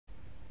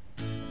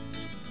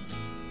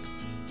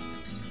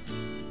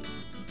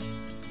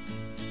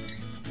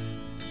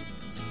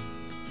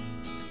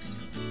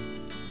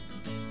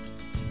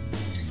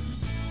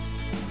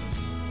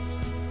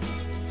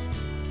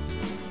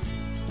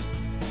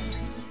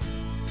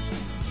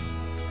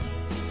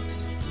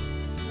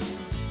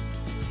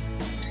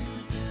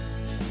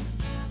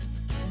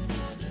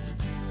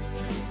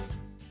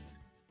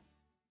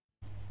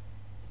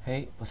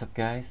Hey, what's up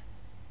guys?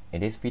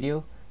 In this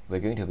video, we're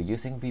going to be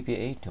using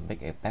VBA to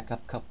make a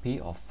backup copy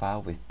of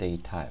file with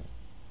date time.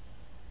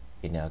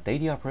 In our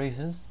daily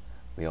operations,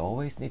 we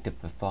always need to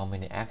perform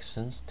many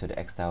actions to the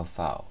Excel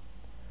file.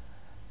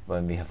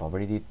 When we have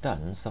already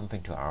done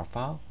something to our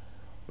file,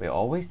 we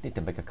always need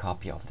to make a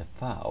copy of the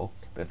file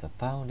with the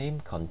file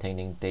name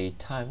containing date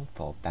time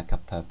for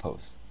backup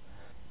purpose,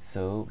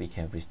 so we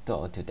can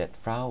restore to that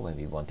file when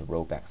we want to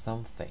roll back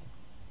something.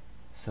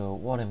 So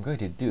what I'm going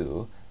to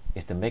do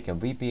is to make a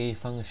VBA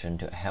function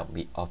to help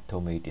me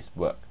automate this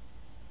work.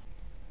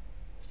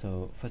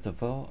 So first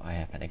of all, I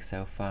have an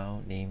Excel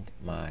file named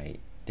my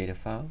data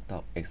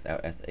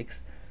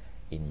file.xlsx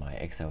in my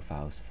Excel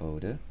files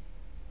folder.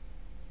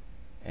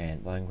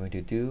 And what I'm going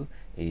to do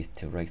is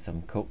to write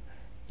some code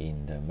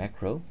in the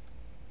macro.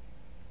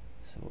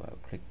 So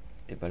I'll click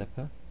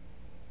developer,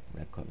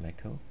 record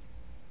macro,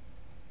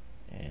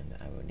 and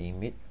I will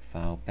name it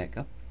file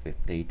backup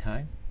with date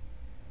time,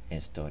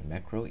 and store the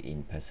macro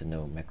in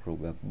personal macro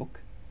workbook,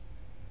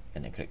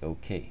 and then click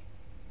OK.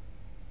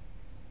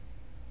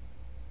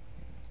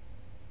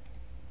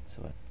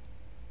 So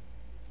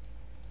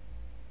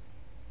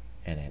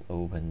and then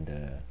open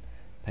the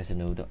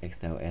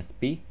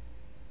personal.xlsp,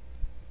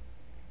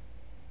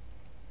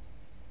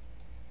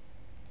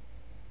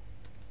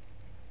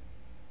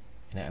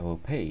 and I will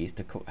paste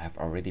the code I have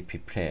already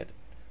prepared.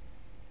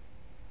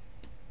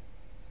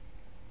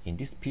 In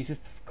these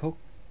pieces of code,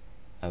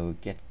 I will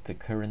get the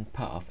current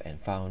path and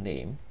file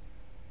name.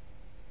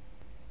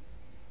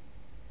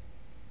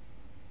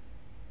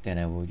 Then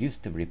I will use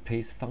the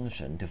replace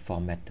function to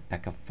format the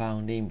backup file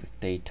name with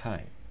date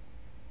time.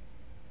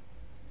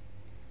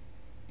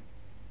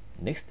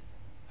 Next,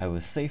 I will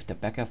save the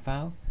backup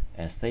file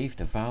and save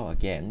the file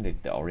again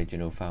with the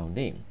original file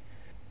name,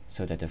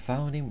 so that the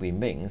file name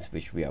remains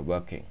which we are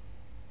working.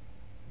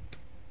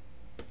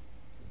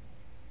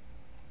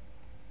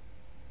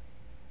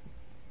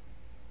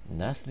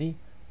 Lastly,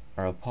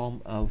 I'll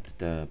prompt out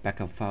the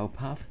backup file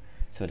path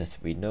so that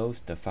we know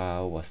the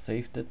file was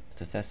saved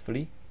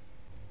successfully.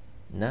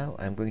 Now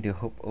I'm going to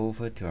hop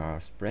over to our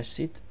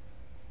spreadsheet,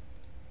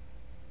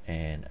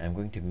 and I'm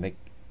going to make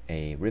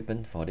a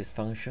ribbon for this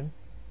function.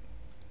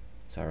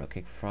 So I'll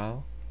click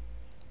File,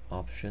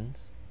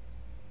 Options,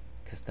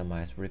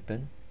 Customize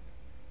Ribbon,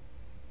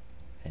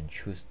 and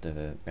choose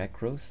the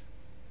macros.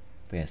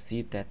 We can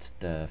see that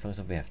the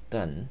function we have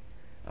done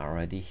are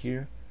already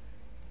here,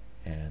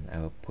 and I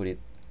will put it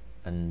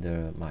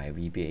under my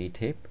VBA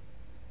tab.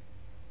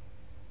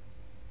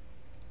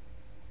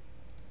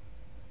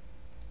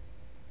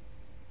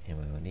 And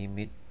we will name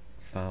it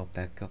file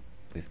backup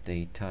with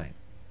date time.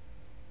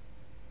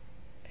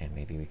 And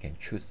maybe we can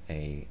choose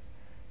a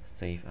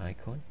save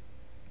icon.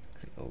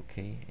 Click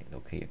OK and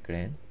OK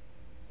again.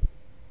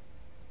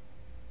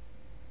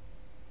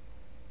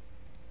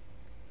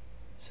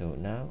 So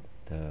now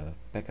the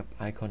backup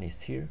icon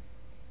is here.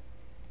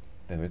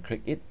 When we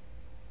click it,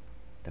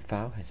 the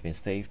file has been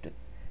saved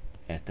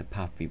as the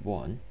path we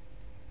want.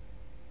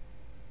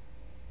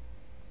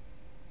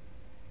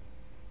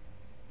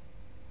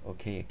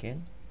 OK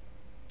again.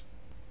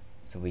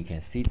 So we can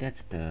see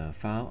that the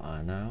file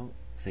are now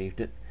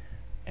saved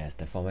as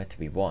the format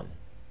we want.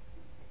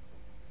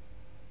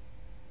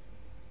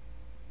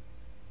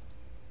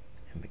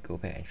 And we go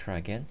back and try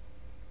again.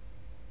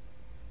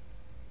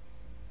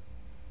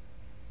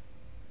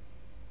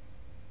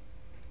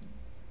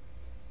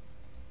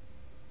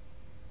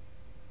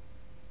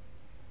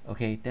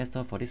 Okay, that's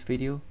all for this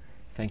video.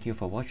 Thank you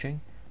for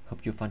watching.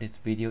 Hope you found this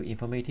video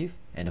informative,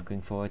 and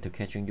looking forward to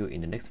catching you in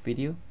the next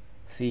video.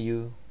 See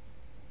you.